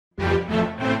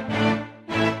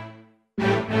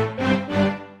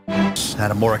Now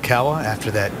to Morikawa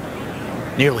after that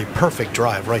nearly perfect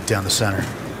drive right down the center.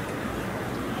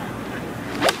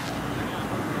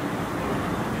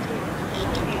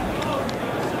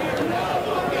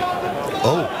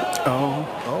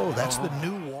 Oh, that's the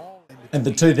new wall. At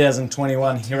the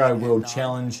 2021 Hero World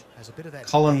Challenge,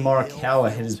 Collin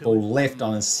Morikawa hit his ball left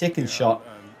on his second shot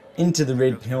into the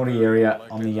red penalty area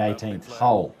on the 18th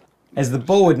hole. As the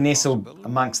ball had nestled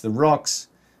amongst the rocks,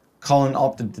 Collin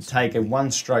opted to take a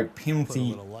one-stroke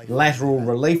penalty lateral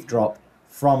relief drop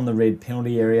from the red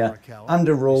penalty area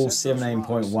under Rule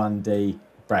 17.1D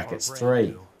brackets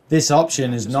 3. This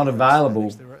option is not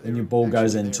available when your ball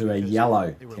goes into a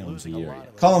yellow penalty area.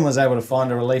 Collin was able to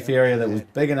find a relief area that was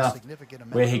big enough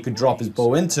where he could drop his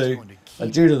ball into,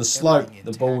 but due to the slope,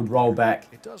 the ball would roll back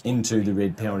into the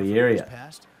red penalty area.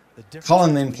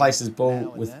 Collin then placed his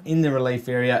ball within the relief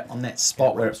area on that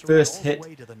spot where it first hit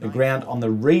the ground on the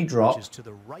redrop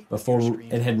before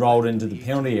it had rolled into the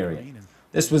penalty area.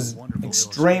 This was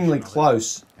extremely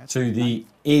close to the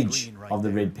edge of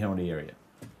the red penalty area.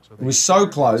 It was so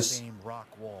close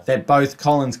that both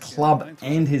Collin's club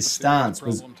and his stance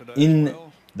was in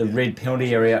the red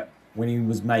penalty area when he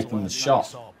was making the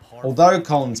shot. Although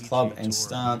Collin's club and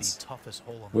stance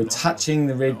were touching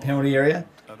the red penalty area,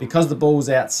 because the ball was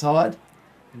outside,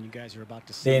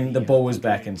 then the ball was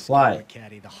back in play.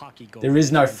 There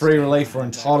is no free relief or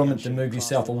entitlement to move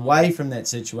yourself away from that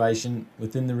situation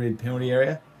within the red penalty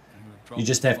area. You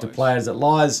just have to play as it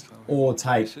lies or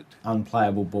take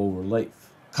unplayable ball relief.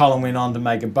 Collin went on to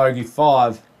make a bogey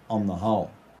 5 on the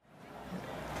hole.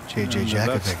 J.J.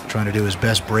 Jakovic trying to do his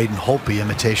best Braden Holtby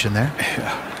imitation there.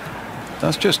 Yeah,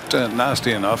 that's just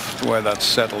nasty enough the way that's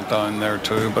settled down there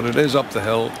too, but it is up the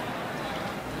hill.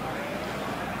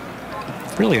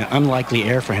 Really an unlikely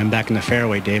air for him back in the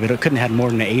fairway, David. It couldn't have had more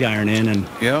than an 8-iron in, and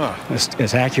yeah,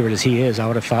 as accurate as he is, I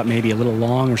would have thought maybe a little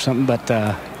long or something, but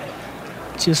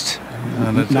just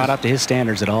not up to his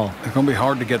standards at all. It's going to be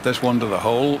hard to get this one to the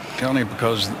hole, Johnny,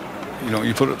 because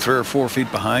you put it 3 or 4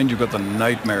 feet behind, you've got the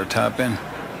nightmare tap in.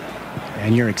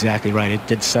 And you're exactly right. It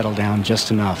did settle down just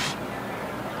enough.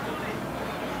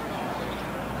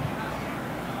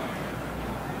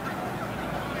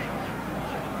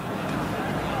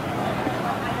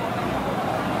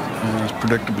 It's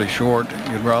predictably short.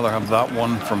 You'd rather have that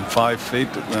one from 5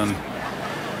 feet than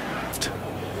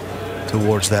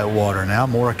towards that water now.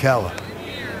 Morikawa.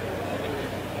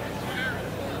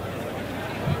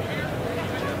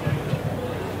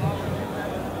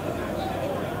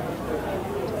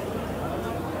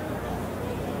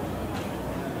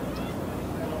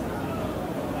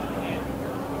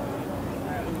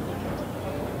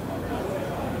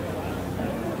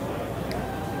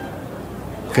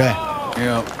 Okay.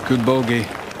 Yeah, good bogey.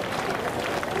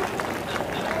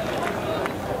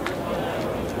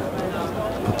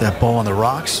 Put that ball on the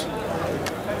rocks.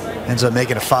 Ends up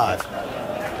making a 5.